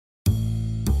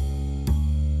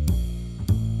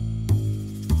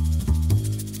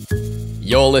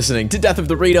You're listening to Death of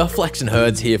the Reader. Flex and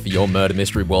Herds here for your Murder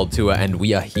Mystery World Tour, and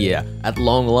we are here at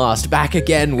long last, back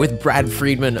again with Brad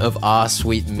Friedman of Our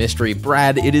Sweet Mystery.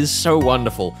 Brad, it is so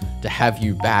wonderful to have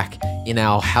you back in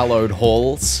our hallowed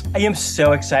halls. I am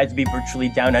so excited to be virtually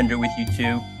down under with you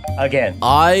two again.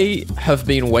 I have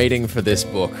been waiting for this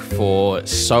book for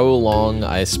so long.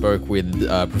 I spoke with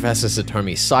Professor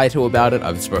Satomi Saito about it.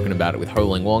 I've spoken about it with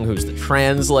Ho-Ling Wong, who's the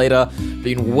translator.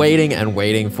 Been waiting and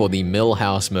waiting for the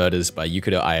Millhouse Murders by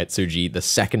Yukito Ayatsuji, the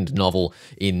second novel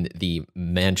in the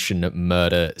Mansion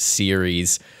Murder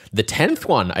series. The 10th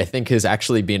one, I think, has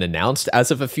actually been announced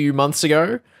as of a few months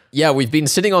ago. Yeah, we've been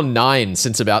sitting on 9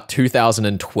 since about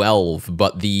 2012,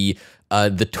 but the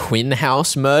Twin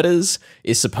House Murders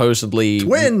is supposedly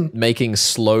making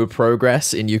slow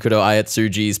progress in Yukito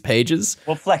Ayatsuji's pages.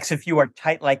 Well, Flex, if you are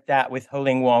tight like that with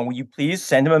Ho-Ling Wong, will you please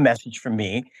send him a message from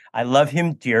me? I love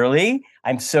him dearly.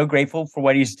 I'm so grateful for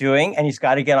what he's doing, and he's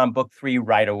got to get on book 3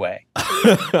 right away.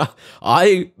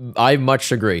 I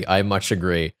much agree. I much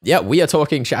agree. Yeah, we are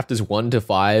talking chapters 1 to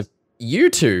 5.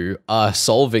 You two are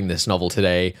solving this novel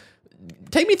today.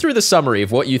 Take me through the summary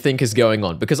of what you think is going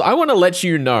on, because I want to let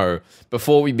you know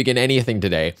before we begin anything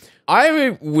today.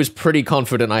 I was pretty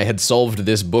confident I had solved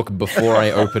this book before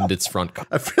I opened its front cover.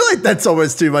 I feel like that's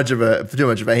almost too much of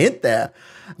a hint there.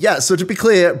 Yeah, so to be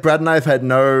clear, Brad and I have had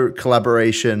no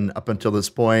collaboration up until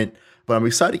this point, but I'm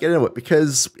excited to get into it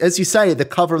because, as you say, the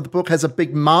cover of the book has a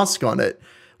big mask on it,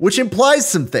 which implies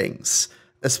some things,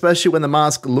 especially when the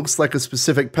mask looks like a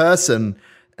specific person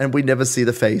and we never see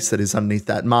the face that is underneath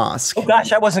that mask. Oh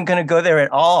gosh, I wasn't going to go there at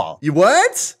all. You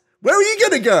weren't? Where were you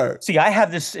going to go? See, I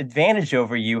have this advantage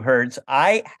over you, Herds.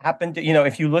 I happen to,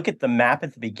 if you look at the map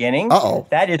at the beginning,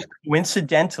 that is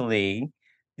coincidentally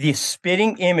the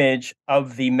spitting image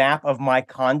of the map of my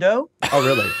condo. Oh,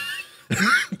 really?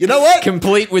 You know what?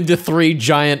 Complete with the 3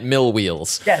 giant mill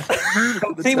wheels. Yes.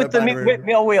 See, with the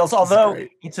mill wheels, although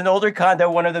it's an older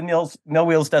condo, one of the mill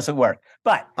wheels doesn't work.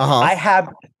 But I have,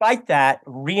 despite that,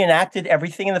 reenacted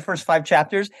everything in the first 5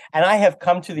 chapters, and I have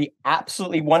come to the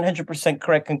absolutely 100%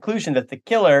 correct conclusion that the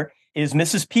killer is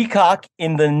Mrs. Peacock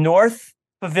in the North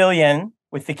Pavilion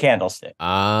with the candlestick.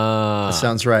 That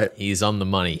sounds right. He's on the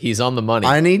money. He's on the money.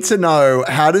 I need to know,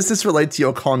 how does this relate to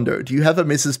your condo? Do you have a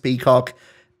Mrs. Peacock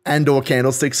and or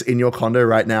candlesticks in your condo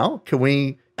right now? Can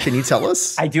you tell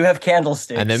us? I do have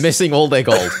candlesticks. And they're missing all their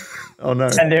gold. Oh,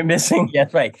 no. And they're missing,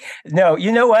 yes, right. No,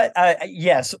 you know what?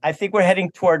 Yes, I think we're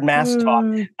heading toward mass talk.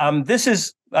 This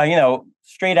is,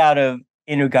 straight out of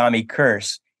Inugami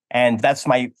Curse. And that's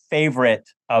my favorite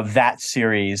of that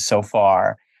series so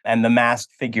far. And the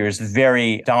masked figures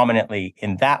very dominantly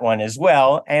in that one as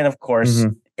well. And of course,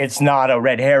 it's not a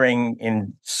red herring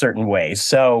in certain ways.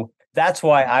 So that's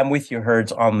why I'm with you,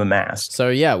 Herds, on the mask. So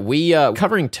yeah, we are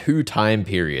covering 2 time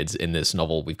periods in this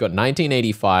novel. We've got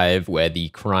 1985, where the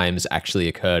crimes actually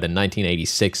occurred, and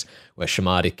 1986, where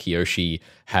Shimada Kyoshi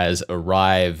has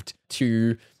arrived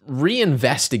to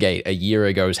reinvestigate a year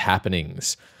ago's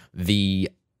happenings. The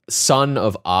son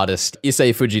of artist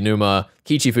Issei Fujinuma,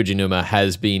 Kichi Fujinuma,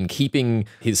 has been keeping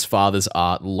his father's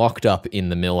art locked up in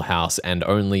the mill house and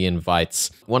only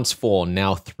invites once 4,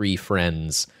 now 3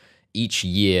 friends each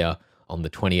year on the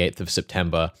 28th of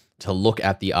September to look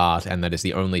at the art, and that is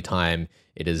the only time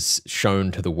it is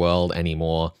shown to the world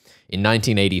anymore. In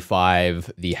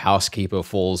 1985, the housekeeper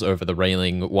falls over the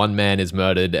railing, 1 man is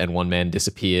murdered and 1 man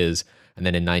disappears, and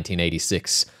then in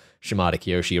 1986, Shimada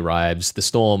Kyoshi arrives. The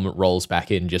storm rolls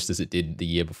back in just as it did the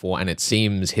year before, and it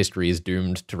seems history is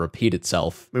doomed to repeat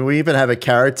itself. I mean, we even have a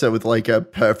character with like a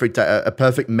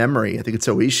perfect memory. I think it's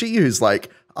Oishi, who's like,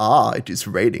 it is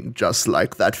raining just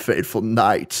like that fateful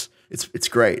night. It's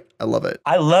great. I love it.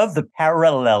 I love the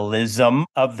parallelism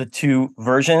of the 2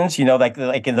 versions.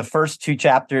 Like in the first 2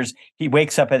 chapters, he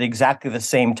wakes up at exactly the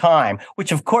same time,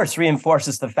 which of course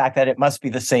reinforces the fact that it must be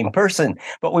the same person.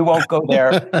 But we won't go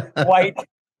there quite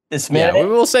this minute. Yeah, we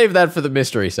will save that for the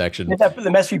mystery section. That for the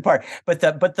mystery part. But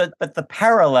the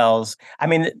parallels. I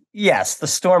mean, yes, the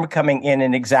storm coming in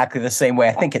exactly the same way.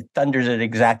 I think it thunders at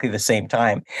exactly the same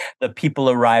time. The people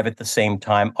arrive at the same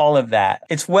time. All of that.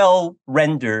 It's well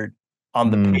rendered on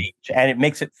the page, and it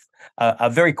makes it a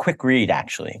very quick read,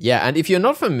 actually. Yeah, and if you're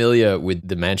not familiar with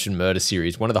the Mansion Murder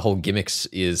series, one of the whole gimmicks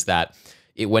is that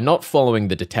we're not following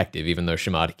the detective, even though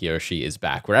Shimada Kyoshi is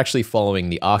back. We're actually following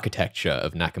the architecture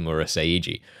of Nakamura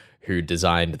Seiji, who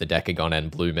designed the Decagon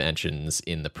and Blue Mansions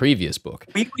in the previous book.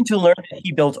 Are we going to learn that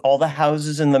he built all the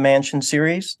houses in the Mansion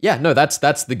series? Yeah, no, that's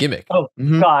the gimmick. Oh,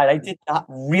 God, I did not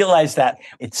realize that.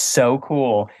 It's so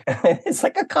cool. It's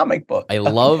like a comic book. I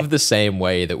love the same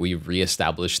way that we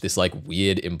reestablished this like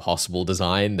weird impossible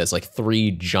design. There's like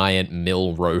 3 giant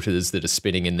mill rotors that are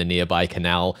spinning in the nearby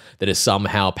canal that is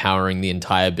somehow powering the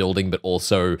entire building, but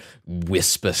also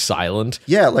whisper silent.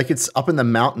 Yeah, like it's up in the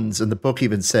mountains, and the book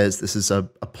even says this is a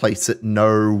place that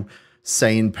no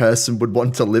sane person would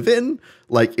want to live in.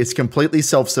 Like, it's completely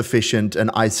self-sufficient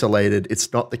and isolated.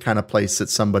 It's not the kind of place that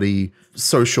somebody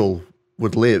social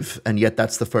would live, and yet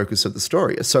that's the focus of the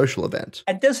story, a social event.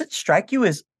 And does it strike you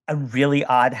as a really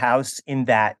odd house in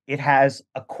that it has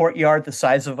a courtyard the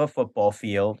size of a football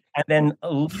field, and then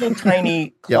a little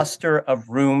tiny cluster of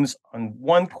rooms on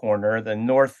one corner, the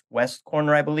northwest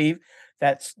corner, I believe,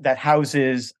 that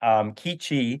houses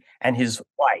Kichi and his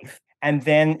wife. And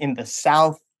then in the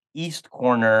southeast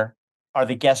corner are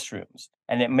the guest rooms.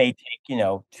 And it may take,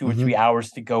 2 or 3 hours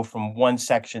to go from one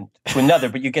section to another,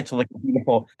 but you get to look at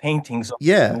beautiful paintings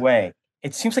along the way.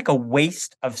 It seems like a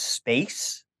waste of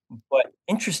space, but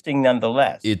interesting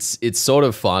nonetheless. It's sort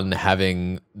of fun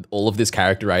having all of this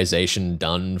characterization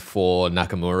done for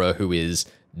Nakamura, who is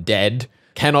dead,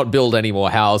 cannot build any more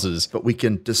houses. But we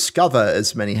can discover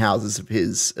as many houses of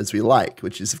his as we like,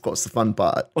 which is, of course, the fun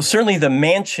part. Well, certainly the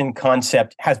mansion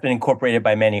concept has been incorporated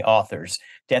by many authors.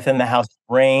 Death in the House of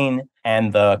Rain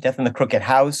and the Death in the Crooked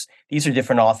House. These are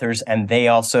different authors, and they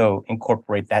also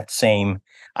incorporate that same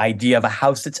idea of a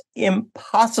house that's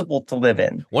impossible to live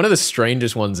in. One of the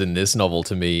strangest ones in this novel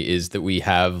to me is that we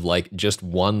have like just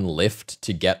one lift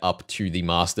to get up to the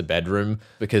master bedroom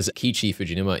because Kichi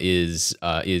Fujinuma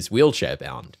is wheelchair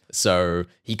bound. So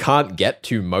he can't get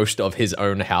to most of his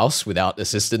own house without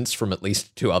assistance from at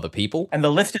least 2 other people. And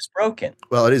the lift is broken.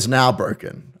 Well, it is now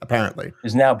broken, apparently. It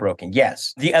is now broken,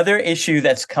 yes. The other issue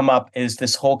that's come up is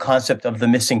this whole concept of the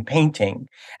missing painting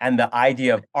and the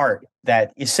idea of art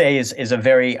that Issei is a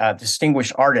very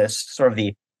distinguished artist, sort of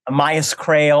the Amias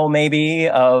Crail, maybe,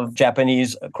 of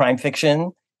Japanese crime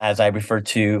fiction, as I refer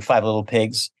to Five Little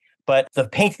Pigs. But the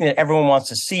painting that everyone wants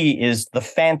to see is the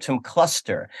Phantom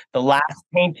Cluster, the last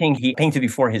painting he painted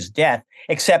before his death,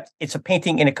 except it's a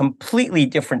painting in a completely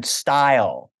different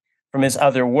style from his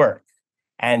other work.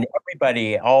 And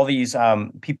everybody, all these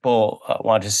people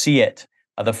want to see it.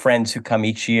 The friends who come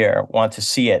each year want to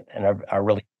see it and are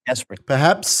really desperate.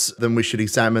 Perhaps then we should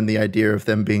examine the idea of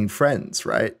them being friends,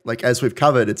 right? Like, as we've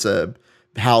covered, it's a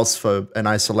house for an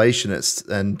isolationist,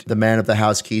 and the man of the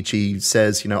house, Kichi,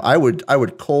 says, I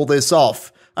would call this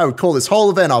off. I would call this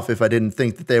whole event off if I didn't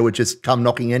think that they would just come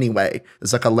knocking anyway.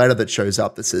 There's like a letter that shows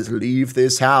up that says, leave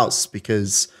this house,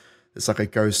 because it's like a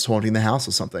ghost haunting the house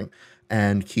or something.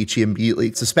 And Kichi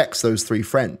immediately suspects those 3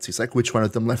 friends. He's like, which one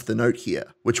of them left the note here?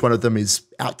 Which one of them is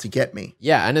out to get me?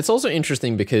 Yeah, and it's also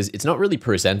interesting because it's not really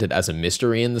presented as a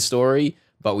mystery in the story,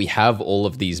 but we have all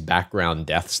of these background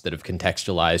deaths that have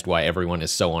contextualized why everyone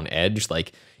is so on edge.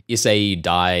 Like, Issei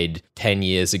died 10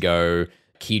 years ago.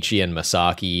 Kichi and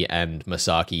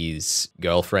Masaki's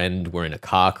girlfriend were in a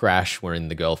car crash wherein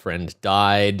the girlfriend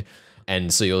died.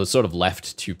 And so you're sort of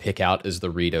left to pick out as the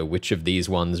reader which of these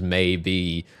ones may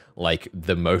be like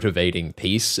the motivating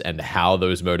piece and how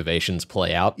those motivations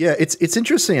play out. Yeah, it's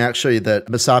interesting actually that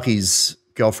Masaki's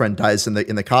girlfriend dies in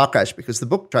the car crash, because the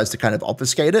book tries to kind of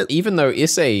obfuscate it. Even though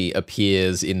Issei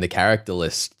appears in the character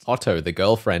list, Otto, the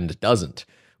girlfriend, doesn't,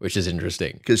 which is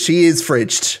interesting. Because she is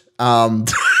fridged.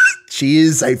 She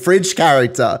is a fridged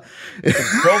character.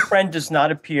 The girlfriend does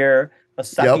not appear.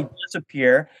 Masaki does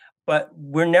appear. But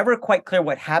we're never quite clear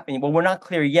what happened. Well, we're not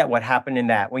clear yet what happened in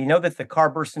that. We know that the car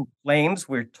burst into flames.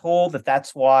 We're told that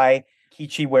that's why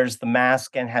Kichi wears the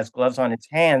mask and has gloves on his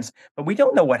hands. But we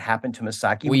don't know what happened to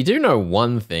Masaki. We do know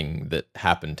one thing that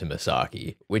happened to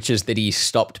Masaki, which is that he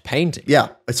stopped painting. Yeah,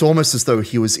 it's almost as though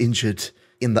he was injured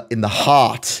in the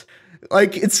heart.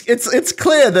 Like, it's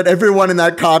clear that everyone in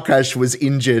that car crash was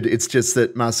injured. It's just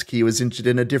that Masaki was injured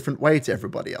in a different way to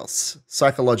everybody else,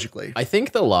 psychologically. I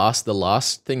think the last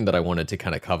thing that I wanted to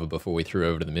kind of cover before we threw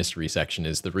over to the mystery section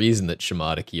is the reason that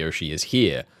Shimada Kyoshi is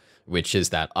here, which is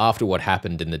that after what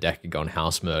happened in the Decagon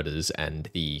house murders and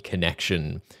the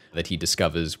connection that he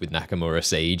discovers with Nakamura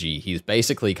Seiji, he's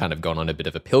basically kind of gone on a bit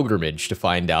of a pilgrimage to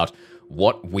find out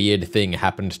what weird thing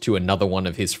happened to another one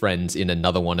of his friends in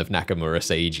another one of Nakamura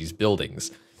Seiji's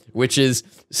buildings. which is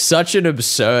such an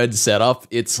absurd setup.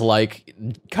 It's like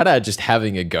kind of just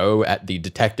having a go at the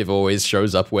detective always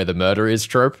shows up where the murder is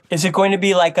trope. Is it going to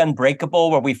be like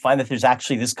Unbreakable, where we find that there's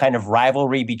actually this kind of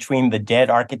rivalry between the dead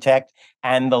architect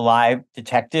and the live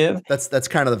detective? That's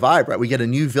kind of the vibe, right? We get a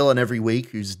new villain every week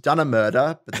who's done a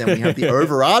murder, but then we have the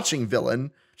overarching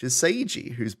villain, which is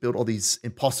Seiji, who's built all these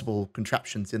impossible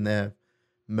contraptions in their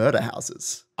murder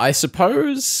houses. I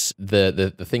suppose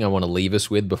the thing I want to leave us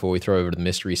with before we throw over to the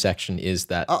mystery section is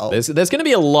that there's going to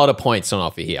be a lot of points on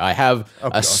offer here. I have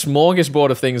a smorgasbord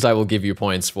of things I will give you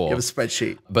points for. You have a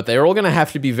spreadsheet. But they're all going to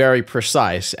have to be very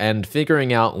precise, and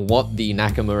figuring out what the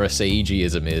Nakamura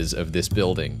Seiji-ism is of this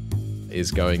building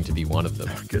is going to be one of them.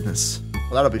 Oh, goodness.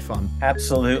 Well, that'll be fun.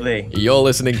 Absolutely. You're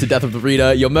listening to Death of the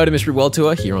Reader, your murder mystery world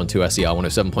tour here on 2SER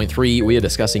 107.3. We are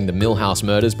discussing the Millhouse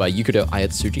Murders by Yukito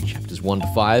Ayatsuji, chapters 1 to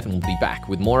 5, and we'll be back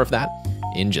with more of that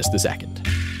in just a second.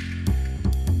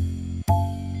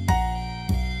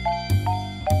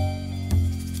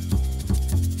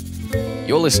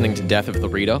 You're listening to Death of the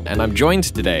Reader, and I'm joined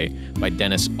today by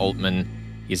Dennis Altman.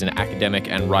 He's an academic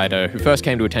and writer who first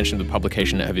came to attention with the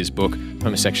publication of his book,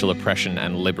 Homosexual Oppression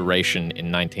and Liberation, in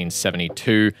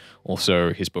 1972.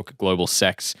 Also, his book, Global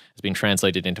Sex, has been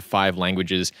translated into 5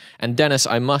 languages. And Dennis,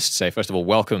 I must say, first of all,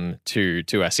 welcome to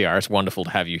SER. It's wonderful to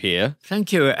have you here.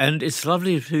 Thank you. And it's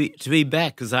lovely to be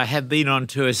back, because I have been on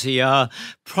 2SER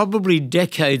probably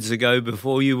decades ago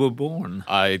before you were born.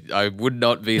 I would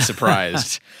not be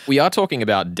surprised. We are talking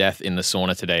about Death in the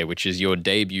Sauna today, which is your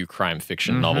debut crime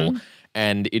fiction novel.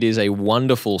 And it is a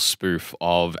wonderful spoof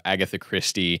of Agatha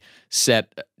Christie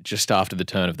set just after the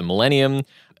turn of the millennium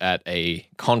at a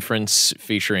conference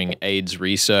featuring AIDS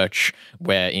research,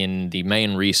 wherein the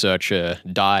main researcher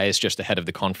dies just ahead of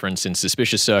the conference in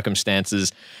suspicious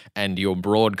circumstances, and your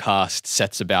broadcast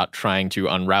sets about trying to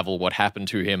unravel what happened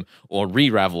to him or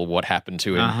re-ravel what happened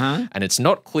to him. And it's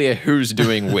not clear who's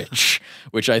doing which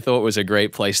I thought was a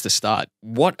great place to start.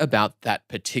 What about that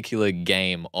particular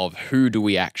game of who do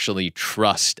we actually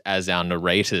trust as our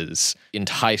narrators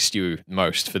enticed you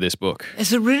most for this book?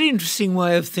 It's a really interesting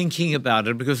way of thinking about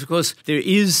it, because, of course, there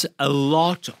is a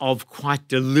lot of quite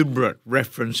deliberate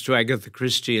reference to Agatha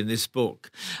Christie in this book.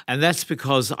 And that's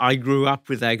because I grew up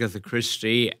with Agatha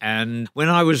Christie, and when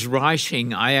I was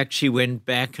writing, I actually went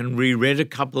back and reread a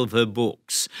couple of her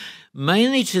books,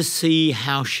 mainly to see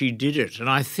how she did it. And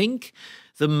I think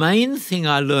the main thing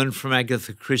I learned from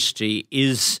Agatha Christie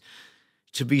is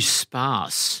to be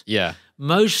sparse. Yeah.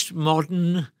 Most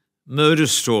modern murder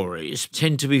stories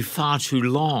tend to be far too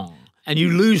long, and you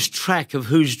lose track of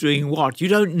who's doing what. You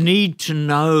don't need to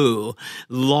know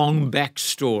long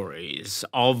backstories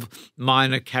of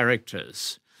minor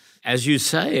characters. As you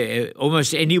say,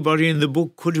 almost anybody in the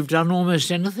book could have done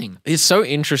almost anything. It's so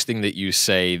interesting that you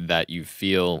say that you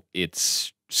feel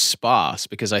it's sparse,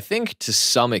 because I think to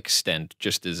some extent,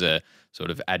 just as a sort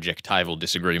of adjectival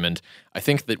disagreement, I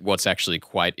think that what's actually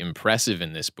quite impressive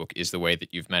in this book is the way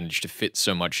that you've managed to fit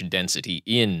so much density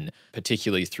in,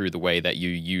 particularly through the way that you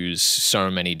use so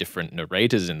many different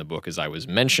narrators in the book, as I was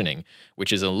mentioning,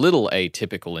 which is a little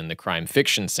atypical in the crime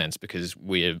fiction sense, because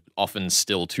we're often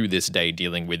still to this day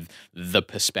dealing with the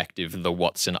perspective, the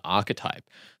Watson archetype.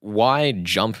 Why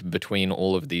jump between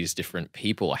all of these different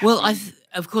people? Well,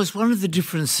 of course, one of the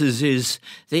differences is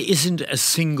there isn't a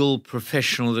single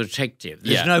professional detective.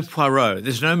 There's no Poirot.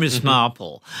 There's no Miss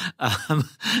Marple.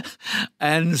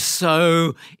 And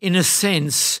so, in a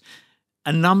sense,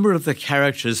 a number of the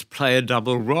characters play a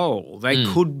double role. They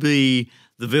could be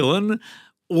the villain,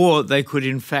 or they could,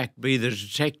 in fact, be the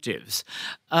detectives.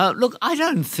 Look, I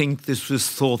don't think this was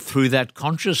thought through that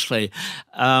consciously.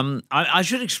 I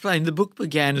should explain, the book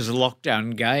began as a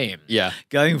lockdown game. Yeah.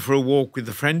 Going for a walk with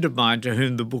a friend of mine to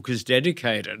whom the book is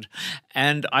dedicated.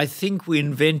 And I think we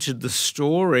invented the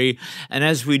story, and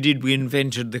as we did, we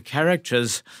invented the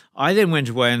characters. I then went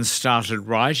away and started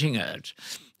writing it.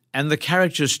 And the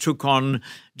characters took on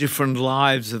different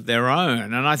lives of their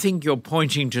own. And I think you're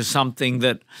pointing to something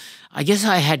that I guess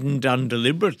I hadn't done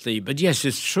deliberately, but yes,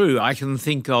 it's true. I can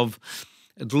think of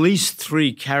at least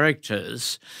 3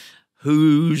 characters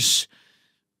whose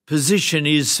position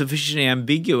is sufficiently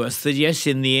ambiguous that, yes,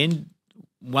 in the end,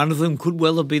 one of them could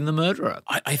well have been the murderer.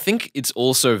 I think it's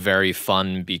also very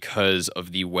fun because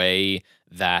of the way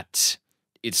that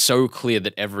it's so clear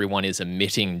that everyone is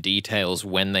omitting details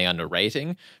when they are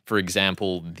narrating. For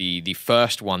example, the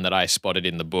first one that I spotted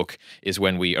in the book is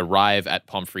when we arrive at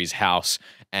Pomfrey's house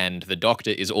and the doctor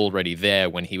is already there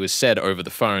when he was said over the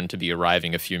phone to be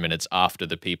arriving a few minutes after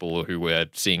the people who were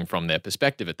seeing from their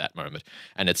perspective at that moment.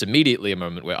 And it's immediately a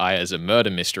moment where I, as a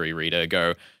murder mystery reader,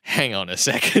 go, hang on a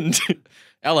second.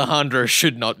 Alejandro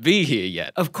should not be here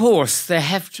yet. Of course, there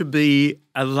have to be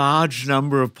a large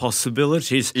number of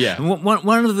possibilities. Yeah. And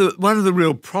one of the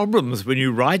real problems when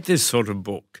you write this sort of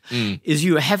book is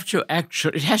it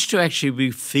has to actually be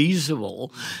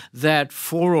feasible that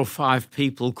 4 or 5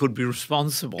 people could be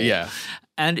responsible. Yeah.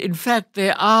 And in fact,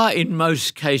 there are in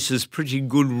most cases pretty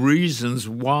good reasons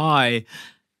why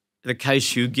the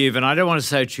case you give, and I don't want to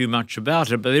say too much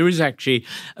about it, but there is actually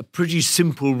a pretty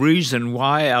simple reason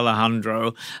why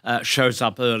Alejandro shows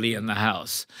up early in the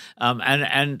house.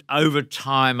 And over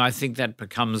time, I think that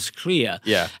becomes clear.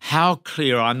 Yeah. How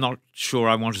clear, I'm not sure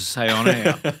I want to say on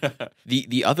air.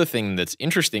 The other thing that's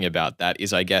interesting about that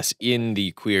is, I guess, in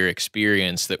the queer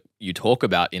experience that you talk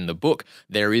about in the book,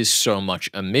 there is so much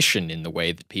omission in the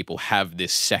way that people have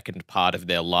this second part of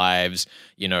their lives.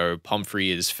 You know,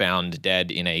 Pomfrey is found dead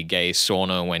in a gay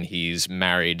sauna when he's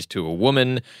married to a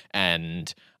woman,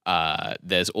 and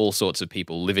there's all sorts of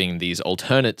people living these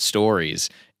alternate stories,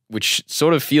 which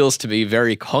sort of feels to be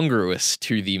very congruous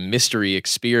to the mystery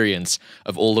experience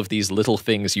of all of these little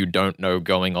things you don't know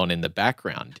going on in the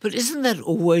background. But isn't that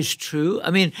always true?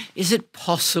 I mean, is it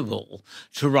possible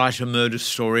to write a murder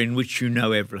story in which you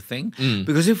know everything?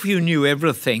 Because if you knew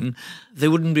everything, there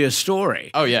wouldn't be a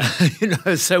story. Oh, yeah.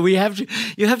 So you have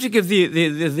to give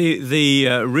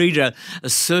the reader a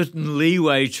certain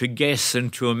leeway to guess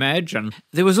and to imagine.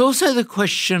 There was also the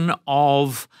question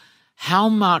of how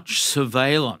much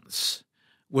surveillance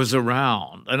was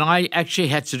around. And I actually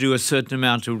had to do a certain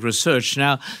amount of research.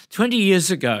 Now, 20 years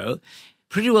ago,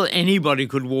 pretty well anybody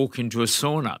could walk into a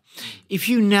sauna. If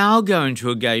you now go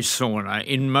into a gay sauna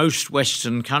in most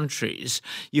Western countries,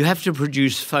 you have to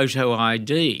produce photo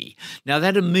ID. Now,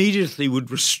 that immediately would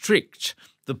restrict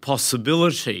the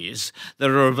possibilities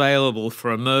that are available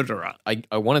for a murderer.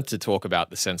 I wanted to talk about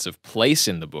the sense of place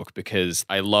in the book because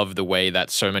I love the way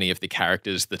that so many of the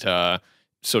characters that are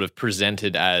sort of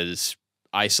presented as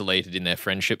isolated in their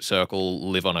friendship circle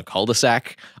live on a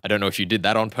cul-de-sac. I don't know if you did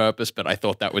that on purpose, but I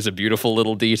thought that was a beautiful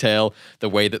little detail. The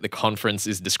way that the conference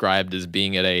is described as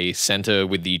being at a center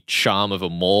with the charm of a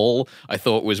mall, I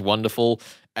thought was wonderful.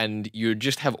 And you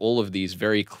just have all of these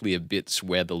very clear bits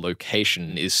where the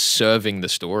location is serving the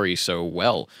story so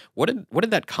well. What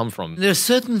did that come from? There are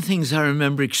certain things I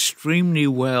remember extremely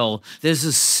well. There's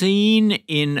a scene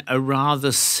in a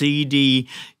rather seedy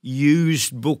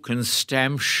used book and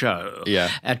stamp show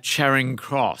at Charing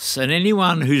Cross. And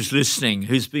anyone who's listening,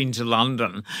 who's been to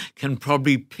London, can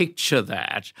probably picture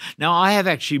that. Now, I have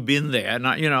actually been there. And,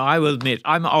 I will admit,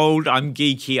 I'm old, I'm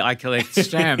geeky, I collect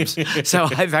stamps. So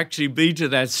I've actually been to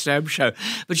that stamp show.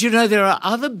 But, there are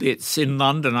other bits in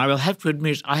London, I will have to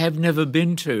admit, I have never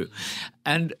been to.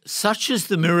 And such is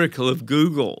the miracle of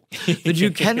Google that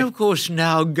you can, of course,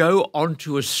 now go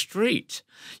onto a street.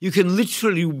 You can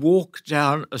literally walk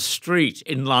down a street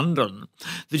in London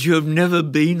that you have never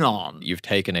been on. You've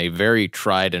taken a very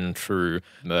tried and true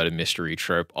murder mystery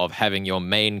trope of having your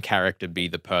main character be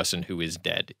the person who is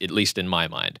dead, at least in my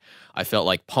mind. I felt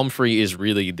like Pomfrey is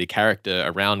really the character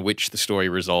around which the story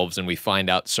resolves, and we find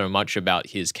out so much about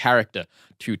his character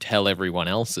to tell everyone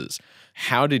else's.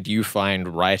 How did you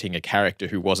find writing a character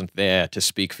who wasn't there to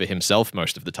speak for himself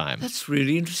most of the time? That's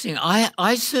really interesting.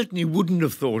 I certainly wouldn't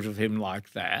have thought of him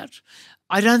like that.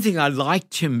 I don't think I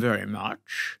liked him very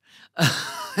much.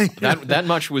 That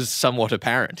much was somewhat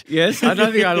apparent. Yes, I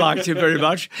don't think I liked him very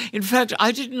much. In fact,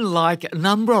 I didn't like a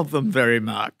number of them very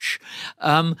much.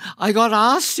 I got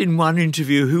asked in one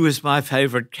interview who was my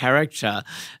favourite character,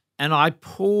 and I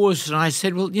paused and I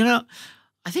said, well,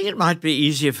 I think it might be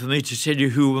easier for me to tell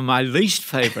you who were my least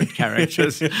favourite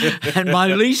characters. And my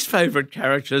least favourite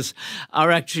characters are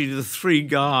actually the 3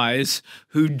 guys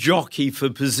who jockey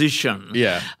for position.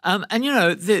 Yeah. And,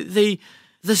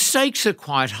 the stakes are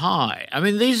quite high. I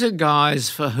mean, these are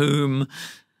guys for whom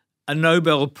a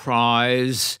Nobel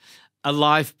Prize, a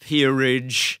life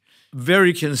peerage,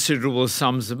 very considerable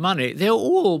sums of money. They're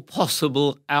all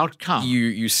possible outcomes.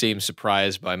 You seem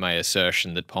surprised by my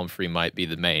assertion that Pomfrey might be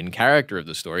the main character of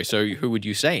the story. So who would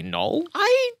you say, Noel?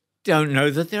 I don't know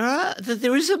that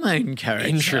there is a main character.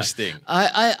 Interesting.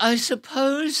 I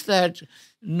suppose that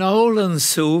Noel and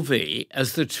Sylvie,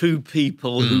 as the 2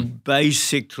 people who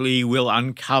basically will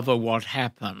uncover what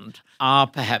happened, are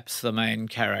perhaps the main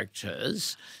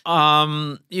characters.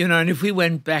 And if we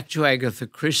went back to Agatha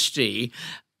Christie,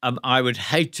 I would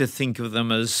hate to think of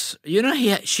them as,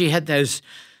 she had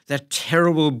that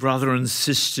terrible brother and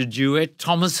sister duet,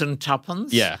 Thomas and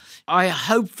Tuppence. Yeah. I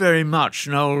hope very much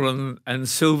Noel and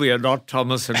Sylvie are not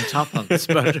Thomas and Tuppence,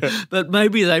 but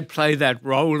maybe they play that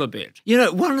role a bit.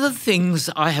 One of the things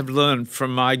I have learned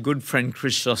from my good friend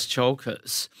Christos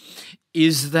Tsiolkas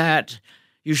is that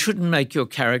you shouldn't make your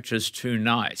characters too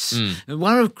nice. And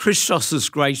one of Christos's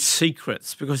great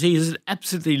secrets, because he is an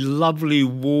absolutely lovely,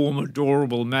 warm,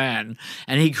 adorable man,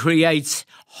 and he creates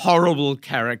horrible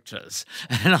characters.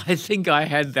 And I think I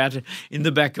had that in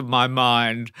the back of my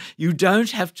mind. You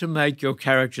don't have to make your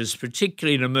characters,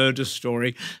 particularly in a murder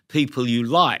story, people you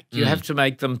like. You have to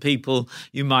make them people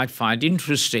you might find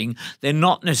interesting. They're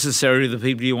not necessarily the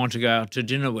people you want to go out to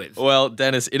dinner with. Well,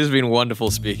 Dennis, it has been wonderful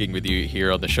speaking with you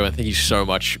here on the show, and thank you so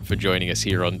much for joining us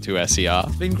here on 2SER.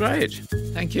 It's been great.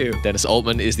 Thank you. Dennis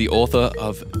Altman is the author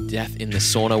of Death in the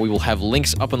Sauna. We will have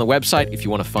links up on the website if you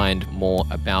want to find more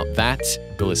about that.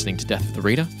 You're listening to Death of the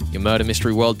Reader, your murder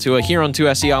mystery world tour here on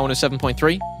 2SER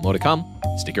 107.3. More to come.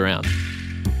 Stick around.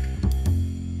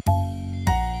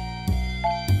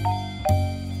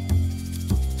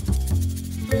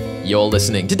 You're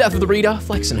listening to Death of the Reader,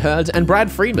 Flex and Herds, and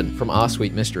Brad Friedman from Our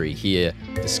Sweet Mystery here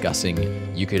discussing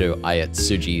Yukito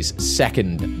Ayatsuji's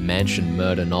second mansion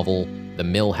murder novel, The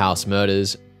Mill House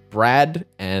Murders. Brad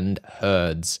and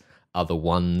Herds are the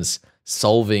ones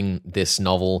solving this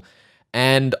novel.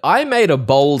 And I made a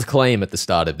bold claim at the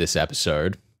start of this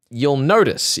episode. You'll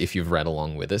notice, if you've read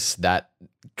along with us, that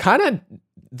kind of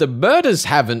the murders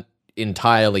haven't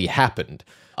entirely happened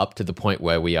up to the point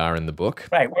where we are in the book.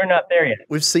 Right, we're not there yet.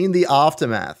 We've seen the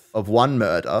aftermath of one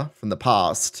murder from the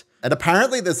past, and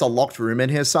apparently there's a locked room in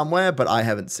here somewhere, but I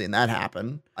haven't seen that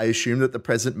happen. I assume that the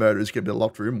present murder is going to be a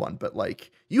locked room one, but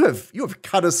like you have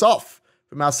cut us off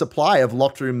from our supply of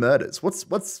locked room murders.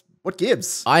 What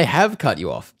gives? I have cut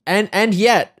you off. And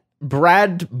yet,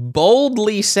 Brad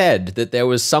boldly said that there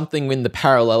was something in the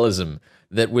parallelism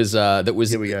that was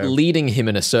leading him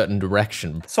in a certain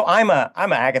direction. So I'm a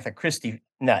Agatha Christie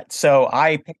nut. So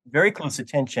I pay very close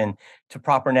attention to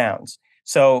proper nouns.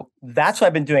 So that's what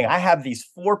I've been doing. I have these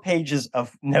 4 pages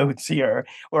of notes here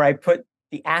where I put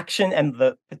the action and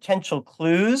the potential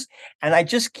clues, and I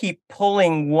just keep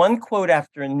pulling one quote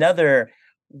after another,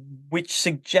 which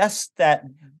suggests that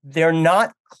they're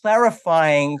not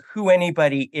clarifying who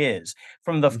anybody is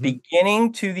from the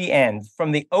beginning to the end,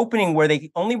 from the opening where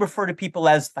they only refer to people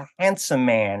as the handsome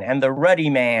man and the ruddy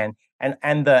man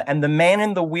and the man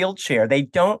in the wheelchair. They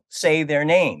don't say their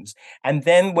names. And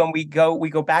then when we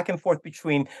go back and forth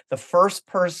between the first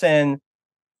person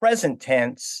present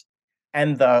tense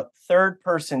and the third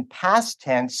person past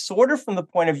tense, sort of from the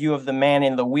point of view of the man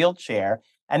in the wheelchair.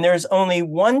 And there's only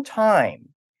one time,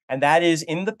 and that is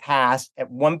in the past, at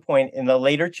one point in the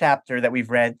later chapter that we've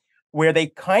read, where they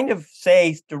kind of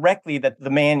say directly that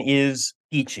the man is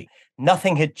Ichi.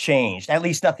 Nothing had changed. At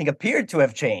least nothing appeared to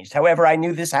have changed. However, I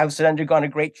knew this house had undergone a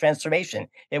great transformation.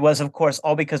 It was, of course,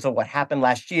 all because of what happened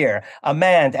last year. A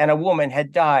man and a woman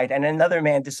had died, and another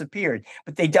man disappeared.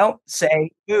 But they don't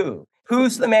say who.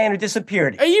 Who's the man who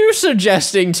disappeared? Are you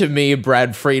suggesting to me,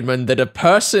 Brad Friedman, that a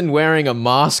person wearing a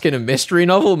mask in a mystery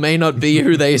novel may not be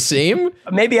who they seem?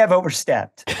 Maybe I've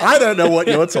overstepped. I don't know what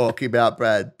you're talking about,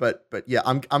 Brad, but yeah,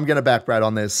 I'm going to back Brad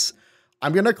on this.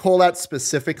 I'm going to call out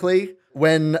specifically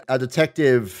when a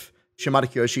detective, Shimada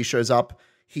Kyoshi, shows up.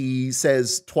 He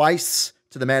says twice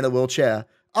to the man in the wheelchair,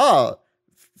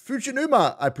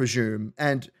 Fujinuma, I presume,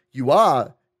 and you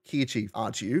are Kiichi,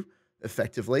 aren't you?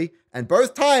 Effectively. And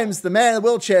both times the man in the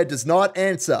wheelchair does not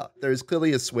answer. There is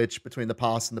clearly a switch between the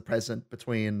past and the present,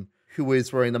 between who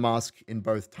is wearing the mask in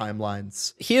both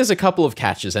timelines. Here's a couple of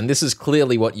catches, and this is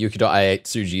clearly what Yukito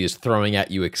Ayatsuji is throwing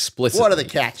at you explicitly. What are the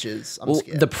catches? I'm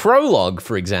scared. The prologue,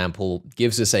 for example,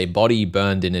 gives us a body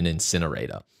burned in an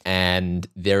incinerator, and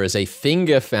there is a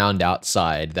finger found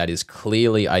outside that is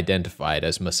clearly identified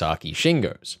as Masaki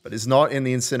Shingo's. But is not in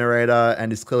the incinerator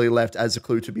and is clearly left as a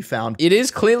clue to be found. It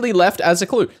is clearly left as a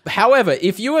clue. However,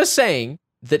 if you are saying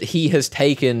that he has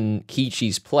taken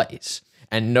Kiichi's place,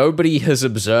 and nobody has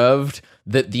observed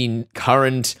that the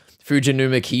current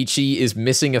Fujinuma Kiichi is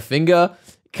missing a finger,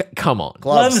 come on.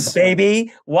 Gloves,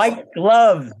 baby. White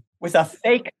gloves with a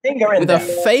fake finger in there. With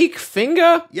a fake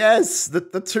finger? Yes, the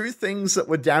 2 things that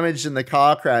were damaged in the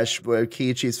car crash were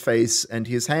Kiichi's face and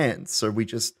his hands. So we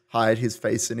just hired his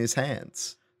face and his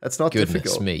hands. That's not difficult.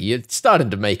 Goodness me, you're starting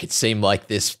to make it seem like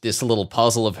this little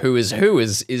puzzle of who is who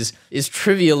is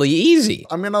trivially easy.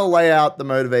 I'm going to lay out the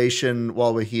motivation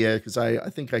while we're here because I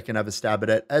think I can have a stab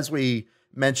at it. As we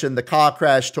mentioned, the car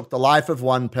crash took the life of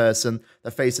one person,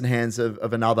 the face and hands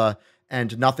of another,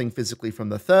 and nothing physically from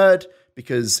the third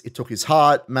because it took his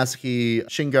heart. Masaki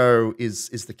Shingo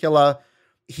is the killer.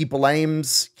 He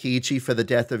blames Kiichi for the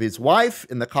death of his wife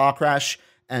in the car crash,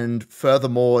 and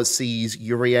furthermore sees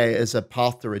Yurie as a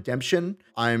path to redemption.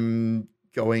 I'm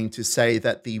going to say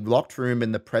that the locked room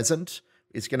in the present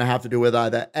is going to have to do with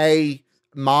either A,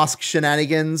 mask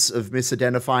shenanigans of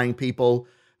misidentifying people,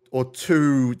 or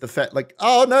two, the fact like,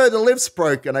 oh no, the lift's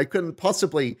broken. I couldn't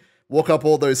possibly walk up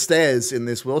all those stairs in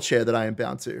this wheelchair that I am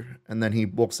bound to. And then he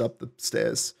walks up the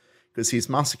stairs because he's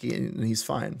Masaki and he's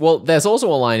fine. Well, there's also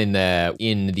a line in there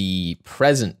in the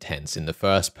present tense, in the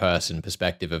first person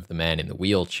perspective of the man in the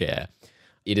wheelchair.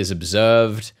 It is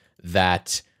observed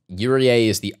that Yurie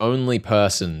is the only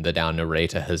person that our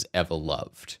narrator has ever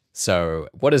loved. So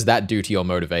what does that do to your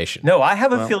motivation? No, I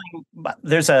have a feeling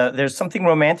there's something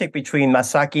romantic between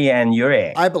Masaki and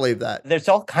Yurie. I believe that. There's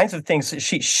all kinds of things.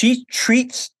 She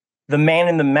treats the man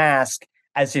in the mask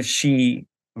as if she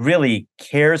really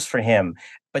cares for him,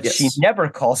 but she never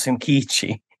calls him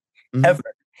Kiichi, ever.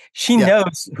 She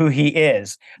knows who he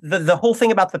is. The whole thing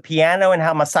about the piano and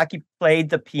how Masaki played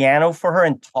the piano for her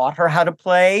and taught her how to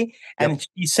play. And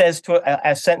she says to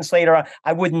a sentence later,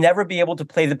 I would never be able to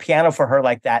play the piano for her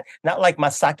like that. Not like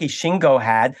Masaki Shingo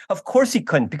had. Of course he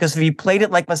couldn't, because if he played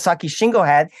it like Masaki Shingo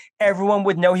had, everyone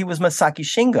would know he was Masaki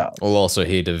Shingo. Well, also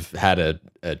he'd have had a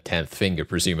 10th finger,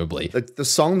 presumably. The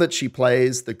song that she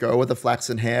plays, The Girl with the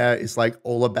Flaxen Hair, is like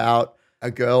all about a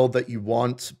girl that you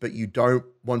want, but you don't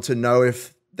want to know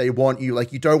if they want you,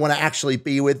 like you don't want to actually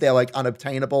be with. They're like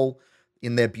unobtainable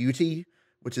in their beauty,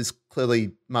 which is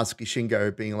clearly Masaki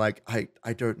Shingo being like,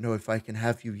 I don't know if I can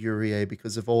have you, Yurie,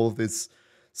 because of all of this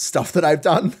stuff that I've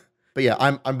done. But yeah,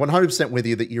 I'm 100% with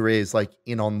you that Yurie is like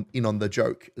in on the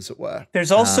joke, as it were.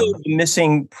 There's also the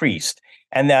missing priest.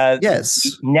 And the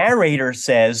narrator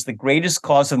says the greatest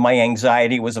cause of my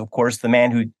anxiety was, of course, the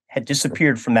man who had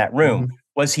disappeared from that room.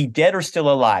 Was he dead or still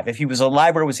alive? If he was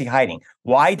alive, where was he hiding?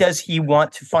 Why does he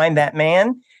want to find that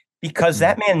man? Because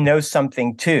that man knows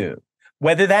something too.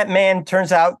 Whether that man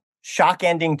turns out shock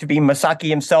ending to be Masaki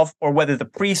himself, or whether the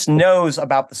priest knows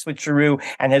about the switcheroo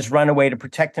and has run away to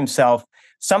protect himself,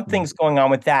 something's going on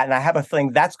with that. And I have a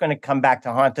feeling that's going to come back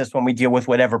to haunt us when we deal with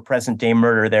whatever present day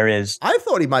murder there is. I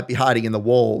thought he might be hiding in the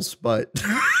walls, but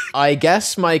I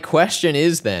guess my question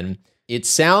is then, it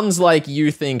sounds like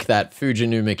you think that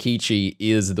Fujinuma Kichi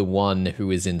is the one who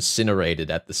is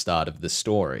incinerated at the start of the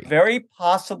story. Very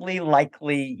possibly,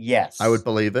 likely, yes. I would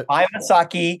believe it. By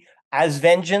Masaki as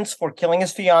vengeance for killing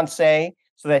his fiancée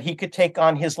so that he could take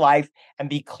on his life and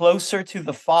be closer to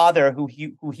the father who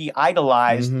he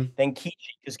idolized than Kichi,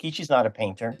 because Kichi's not a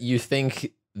painter. You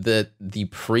think that the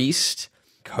priest,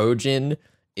 Kojin,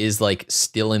 is like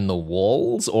still in the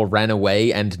walls or ran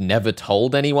away and never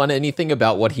told anyone anything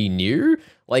about what he knew?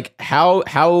 Like how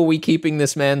are we keeping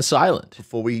this man silent?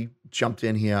 Before we jumped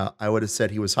in here, I would have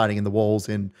said he was hiding in the walls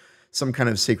in some kind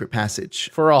of secret passage.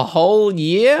 For a whole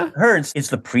year? Heard, is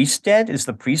the priest dead? Is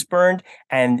the priest burned?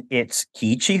 And it's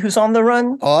Kichi who's on the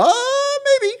run?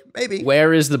 Maybe.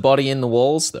 Where is the body in the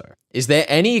walls, though? Is there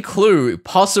any clue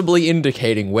possibly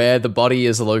indicating where the body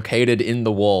is located in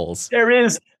the walls? There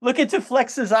is. Look into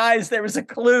Flex's eyes. There is a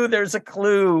clue. There's a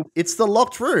clue. It's the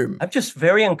locked room. I'm just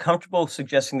very uncomfortable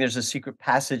suggesting there's a secret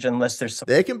passage unless there's some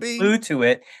clue to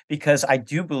it, because I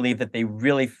do believe that they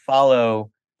really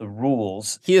follow the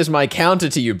rules. Here's my counter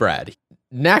to you, Brad.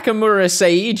 Nakamura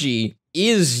Seiji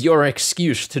is your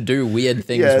excuse to do weird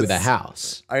things with a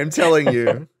house. I am telling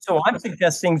you. So I'm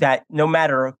suggesting that no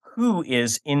matter who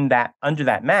is in that under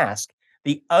that mask,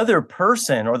 the other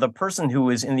person or the person who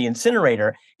is in the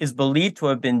incinerator is believed to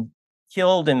have been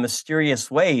killed in mysterious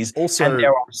ways. Also, and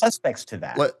there are suspects to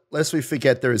that. Lest we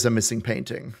forget there is a missing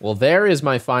painting. Well, there is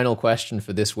my final question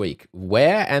for this week.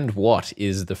 Where and what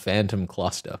is the Phantom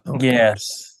Cluster?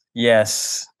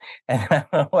 Yes. And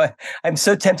I'm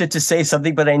so tempted to say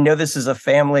something, but I know this is a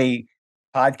family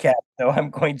podcast, so I'm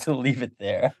going to leave it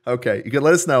there. Okay, you can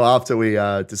let us know after we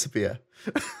disappear.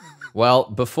 Well,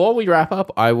 before we wrap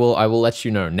up, I will let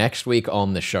you know next week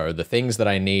on the show, the things that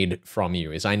I need from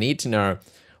you is I need to know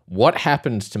what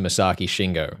happened to Masaki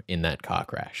Shingo in that car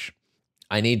crash.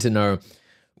 I need to know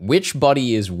which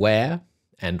body is where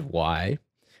and why.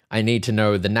 I need to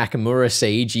know the Nakamura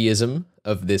Seijiism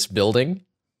of this building.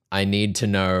 I need to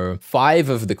know 5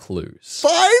 of the clues.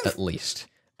 5? At least.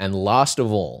 And last of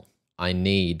all, I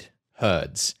need,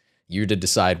 Herds, you to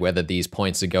decide whether these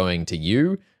points are going to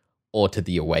you or to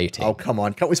the away team. Oh, come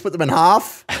on. Can't we split them in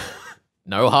half?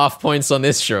 No half points on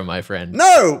this show, my friend.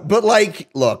 No, but like,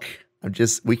 look,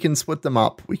 we can split them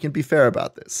up. We can be fair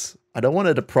about this. I don't want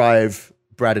to deprive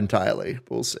Brad entirely.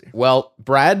 We'll see. Well,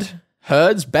 Brad,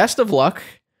 Herds, best of luck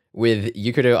with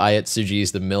Yukito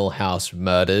Ayatsuji's The Mill House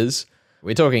Murders.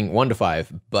 We're talking 1 to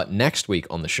 5, but next week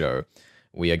on the show,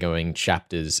 We are going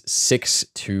chapters 6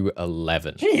 to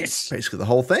 11. Jeez. Basically the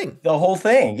whole thing. The whole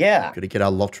thing, yeah. Gotta get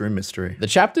our locked room mystery. The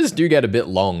chapters do get a bit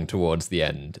long towards the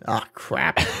end. Ah,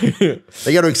 crap.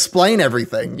 They gotta explain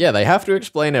everything. Yeah, they have to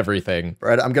explain everything.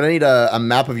 Brad, I'm gonna need a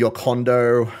map of your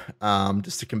condo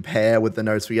just to compare with the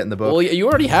notes we get in the book. Well, you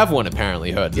already have one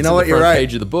apparently, Hertz. You know what, It's on the you're front right.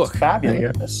 page of the book.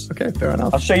 Fabulous. Okay, fair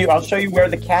enough. I'll show you where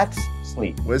the cats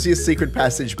sleep. Where's your secret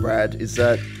passage, Brad? Is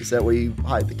that where you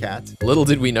hide the cat? Little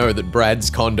did we know that Brad's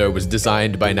condo was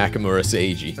designed by Nakamura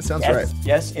Seiji. That sounds Yes, right.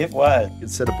 yes, it was. You could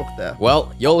set a book there.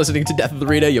 Well, you're listening to Death of the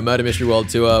Reader, your Murder Mystery World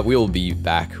Tour. We will be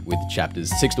back with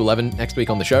chapters 6 to 11 next week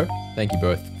on the show. Thank you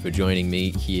both for joining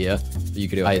me here for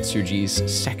Yukito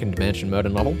Ayatsuji's second mansion murder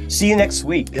novel. See you next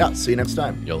week. Yeah, see you next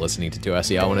time. You're listening to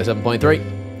 2SER 107.3,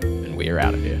 and we are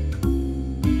out of here.